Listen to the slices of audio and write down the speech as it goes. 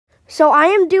So I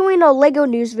am doing a Lego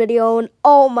news video, and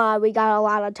oh my, we got a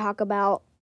lot to talk about.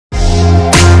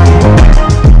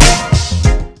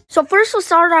 So first we'll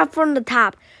start off from the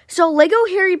top. So Lego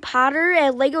Harry Potter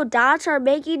and Lego Dots are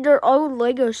making their own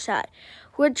Lego set,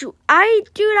 which I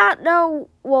do not know,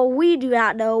 well, we do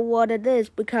not know what it is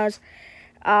because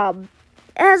it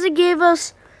hasn't gave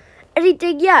us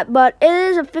anything yet, but it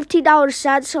is a $15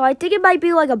 set, so I think it might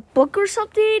be like a book or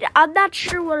something. I'm not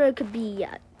sure what it could be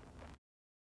yet.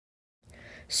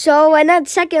 So, and then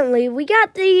secondly, we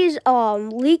got these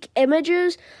leak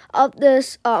images of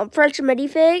this French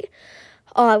minifig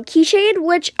keychain,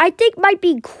 which I think might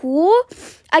be cool.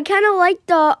 I kind of like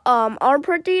the arm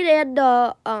printing and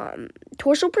the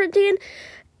torso printing.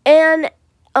 And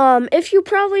if you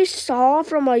probably saw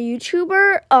from a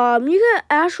YouTuber, you can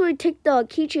actually take the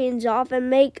keychains off and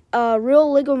make a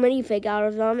real Lego minifig out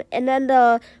of them. And then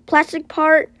the plastic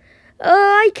part,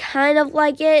 I kind of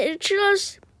like it.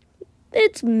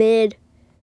 It's mid.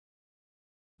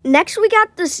 Next, we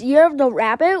got this Year of the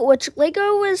Rabbit, which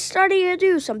Lego is starting to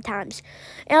do sometimes.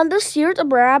 And this Year of the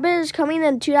Rabbit is coming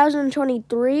in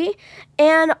 2023.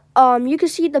 And you can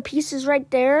see the pieces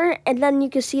right there, and then you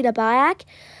can see the back.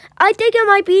 I think it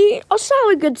might be a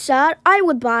solid good set. I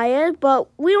would buy it, but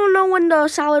we don't know when the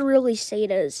solid release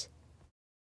date is.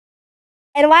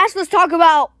 And last, let's talk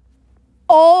about,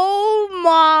 oh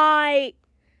my,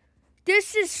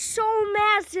 this is so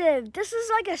massive. This is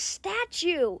like a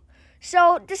statue.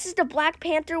 So this is the Black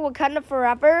Panther Wakanda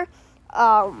Forever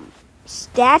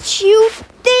statue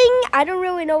thing. I don't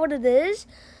really know what it is.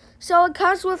 So it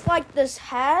comes with like this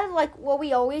head, like what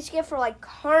we always get for like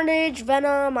Carnage,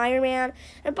 Venom, Iron Man,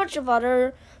 and a bunch of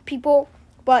other people.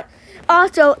 But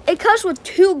also it comes with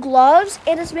 2 gloves,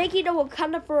 and it's making a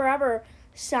Wakanda Forever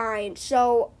sign.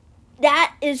 So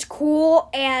that is cool,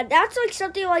 and that's like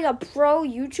something like a pro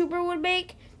YouTuber would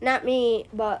make. Not me,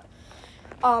 but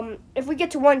if we get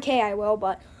to 1K, I will.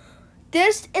 But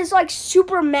this is like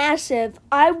super massive.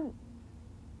 I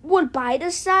would buy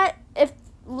this set if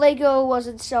Lego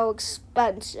wasn't so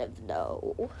expensive,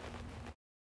 though.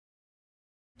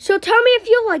 So tell me if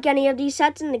you like any of these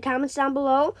sets in the comments down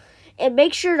below, and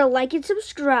make sure to like and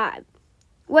subscribe.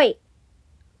 Wait.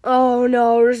 Oh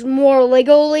no, there's more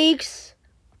Lego leaks.